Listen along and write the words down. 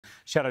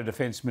Shadow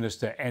Defence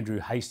Minister Andrew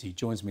Hastie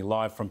joins me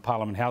live from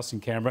Parliament House in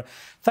Canberra.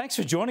 Thanks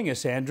for joining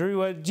us,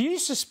 Andrew. Do you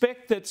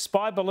suspect that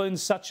spy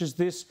balloons such as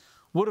this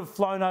would have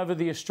flown over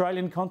the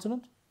Australian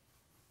continent?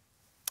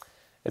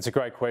 It's a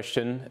great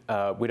question.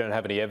 We don't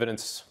have any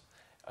evidence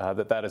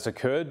that has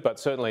occurred, but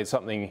certainly it's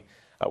something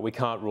we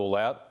can't rule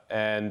out.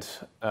 And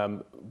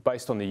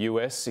based on the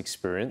US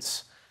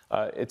experience,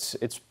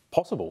 it's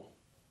possible.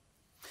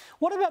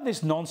 What about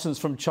this nonsense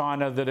from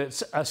China that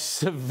it's a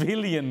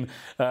civilian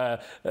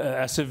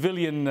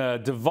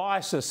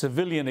device, a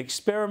civilian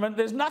experiment?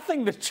 There's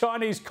nothing the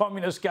Chinese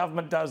Communist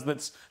government does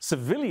that's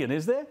civilian,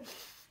 is there?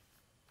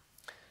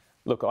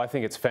 Look, I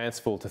think it's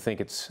fanciful to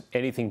think it's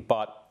anything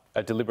but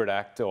a deliberate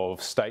act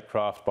of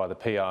statecraft by the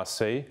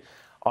PRC,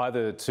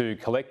 either to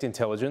collect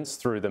intelligence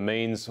through the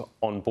means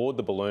on board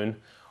the balloon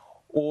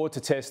or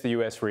to test the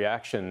US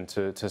reaction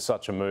to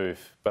such a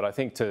move. But I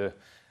think to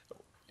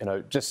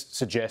just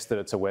suggest that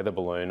it's a weather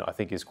balloon, I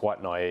think is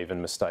quite naive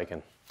and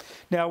mistaken.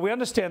 Now, we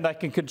understand they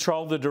can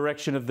control the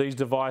direction of these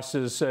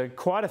devices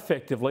quite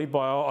effectively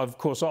by, of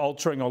course,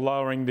 altering or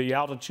lowering the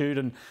altitude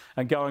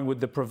and going with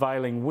the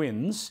prevailing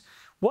winds.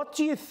 What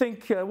do you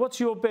think, what's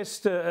your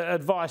best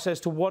advice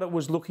as to what it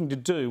was looking to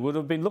do? Would it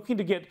have been looking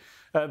to get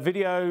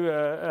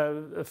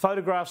video,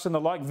 photographs and the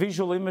like,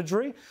 visual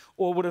imagery,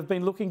 or would it have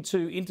been looking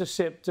to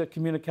intercept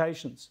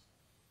communications?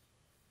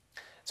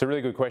 It's a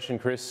really good question,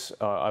 Chris.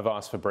 I've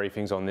asked for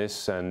briefings on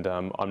this and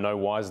I'm no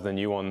wiser than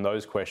you on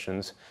those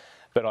questions.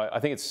 But I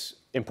think it's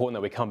important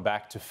that we come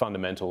back to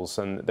fundamentals,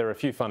 and there are a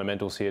few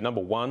fundamentals here.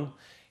 Number one,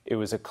 it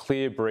was a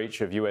clear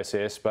breach of US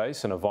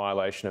airspace and a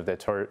violation of their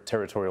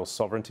territorial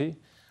sovereignty.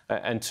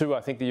 And two,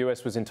 I think the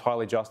US was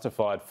entirely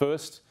justified,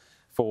 first,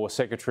 for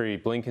Secretary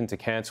Blinken to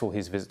cancel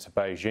his visit to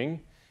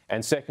Beijing,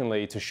 and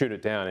secondly, to shoot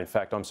it down. In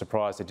fact, I'm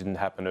surprised it didn't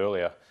happen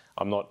earlier.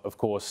 I'm not, of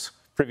course,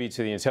 privy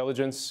to the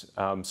intelligence,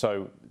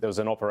 so there was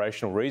an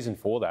operational reason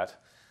for that.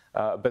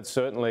 But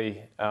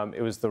certainly,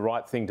 it was the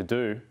right thing to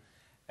do.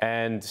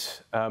 And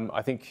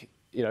I think,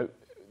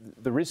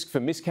 the risk for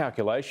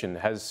miscalculation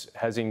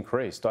has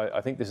increased.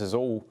 I think this is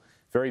all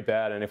very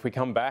bad. And if we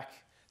come back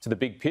to the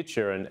big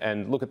picture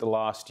and look at the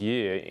last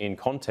year in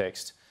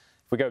context,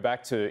 if we go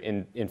back to,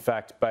 in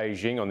fact,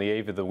 Beijing on the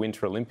eve of the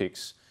Winter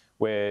Olympics,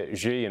 where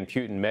Xi and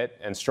Putin met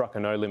and struck a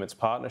no-limits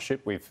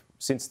partnership.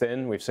 Since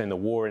then, we've seen the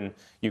war in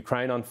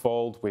Ukraine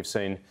unfold. We've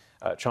seen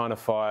China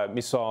fire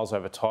missiles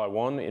over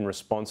Taiwan in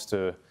response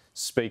to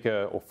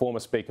former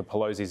Speaker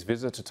Pelosi's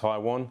visit to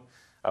Taiwan.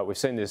 We've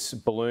seen this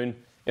balloon.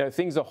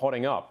 Things are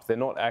hotting up. They're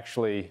not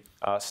actually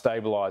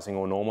stabilising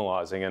or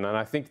normalising. And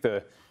I think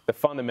the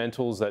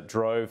fundamentals that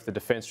drove the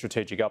Defence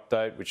Strategic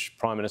Update, which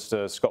Prime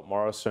Minister Scott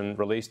Morrison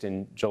released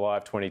in July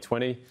of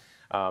 2020,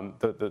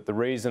 the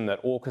reason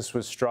that AUKUS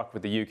was struck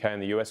with the UK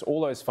and the US, all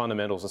those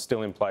fundamentals are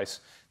still in place.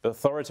 The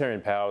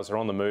authoritarian powers are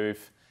on the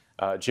move.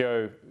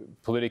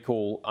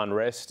 Geopolitical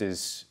unrest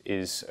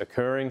is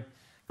occurring.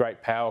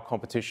 Great power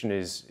competition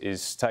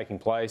is taking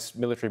place.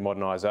 Military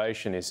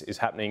modernisation is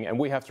happening, and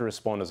we have to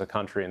respond as a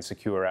country and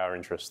secure our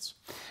interests.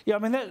 Yeah, I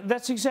mean,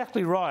 that's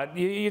exactly right.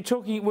 We're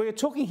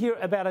talking here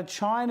about a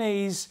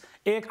Chinese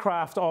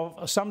aircraft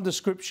of some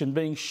description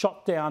being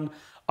shot down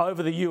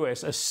over the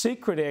US, a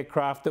secret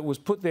aircraft that was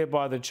put there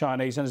by the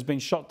Chinese and has been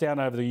shot down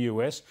over the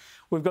US.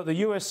 We've got the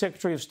US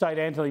Secretary of State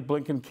Antony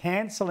Blinken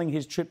cancelling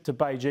his trip to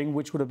Beijing,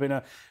 which would have been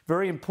a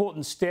very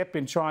important step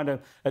in trying to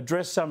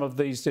address some of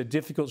these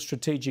difficult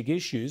strategic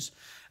issues.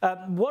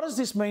 What does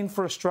this mean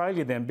for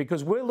Australia then?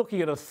 Because we're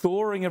looking at a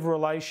thawing of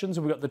relations.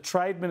 We've got the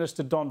Trade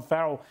Minister, Don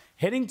Farrell,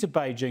 heading to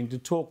Beijing to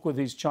talk with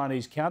his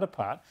Chinese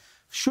counterpart.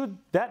 Should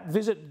that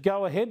visit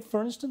go ahead,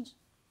 for instance?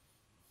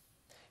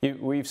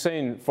 We've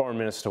seen Foreign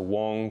Minister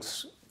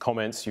Wong's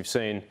comments. You've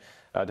seen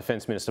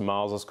Defence Minister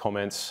Miles's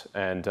comments,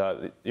 and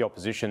the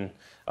opposition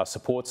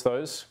supports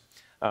those.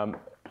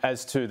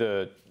 As to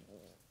the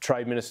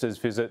Trade Minister's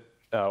visit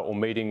or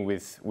meeting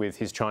with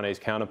his Chinese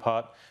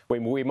counterpart,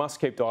 we must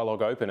keep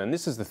dialogue open. And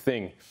this is the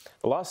thing.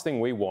 The last thing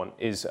we want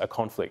is a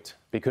conflict,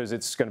 because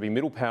it's going to be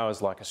middle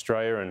powers like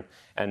Australia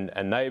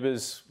and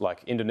neighbours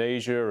like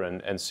Indonesia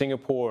and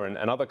Singapore and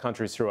other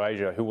countries through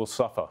Asia who will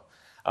suffer.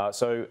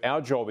 So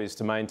our job is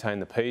to maintain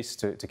the peace,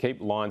 to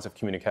keep lines of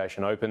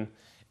communication open,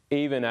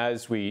 even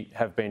as we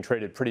have been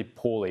treated pretty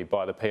poorly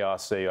by the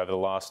PRC over the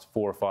last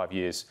 4 or 5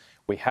 years.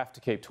 We have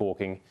to keep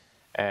talking,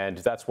 and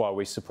that's why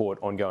we support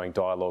ongoing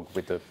dialogue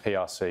with the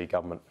PRC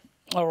government.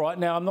 All right.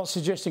 Now, I'm not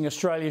suggesting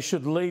Australia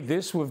should lead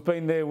this. We've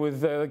been there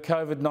with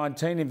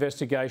COVID-19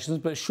 investigations,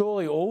 but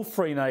surely all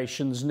free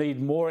nations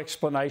need more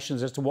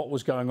explanations as to what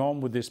was going on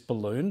with this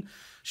balloon.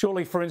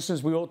 Surely, for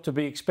instance, we ought to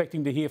be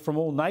expecting to hear from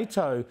all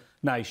NATO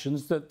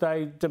nations that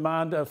they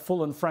demand a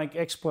full and frank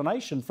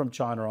explanation from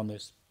China on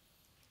this.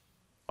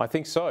 I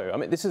think so. I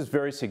mean, this is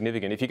very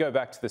significant. If you go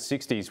back to the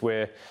 60s,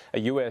 where a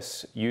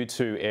US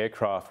U-2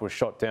 aircraft was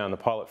shot down, the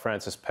pilot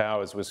Francis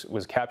Powers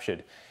was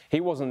captured.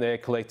 He wasn't there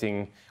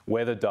collecting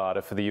weather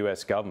data for the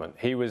US government.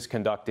 He was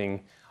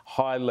conducting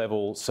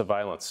high-level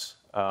surveillance.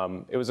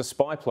 It was a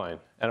spy plane,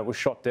 and it was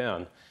shot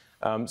down.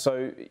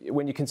 So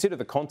when you consider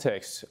the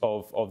context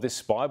of this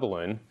spy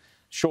balloon,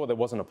 Sure, there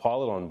wasn't a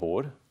pilot on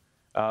board,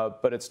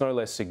 but it's no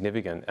less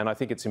significant. And I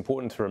think it's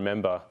important to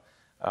remember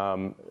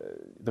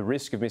the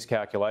risk of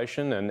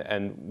miscalculation,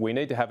 and we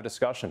need to have a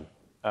discussion.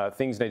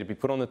 Things need to be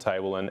put on the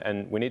table,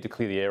 and we need to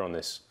clear the air on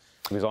this,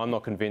 because I'm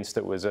not convinced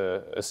it was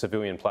a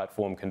civilian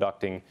platform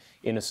conducting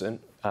innocent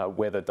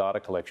weather data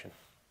collection.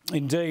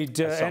 Indeed.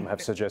 As some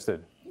have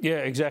suggested. Yeah,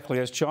 exactly,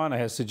 as China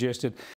has suggested.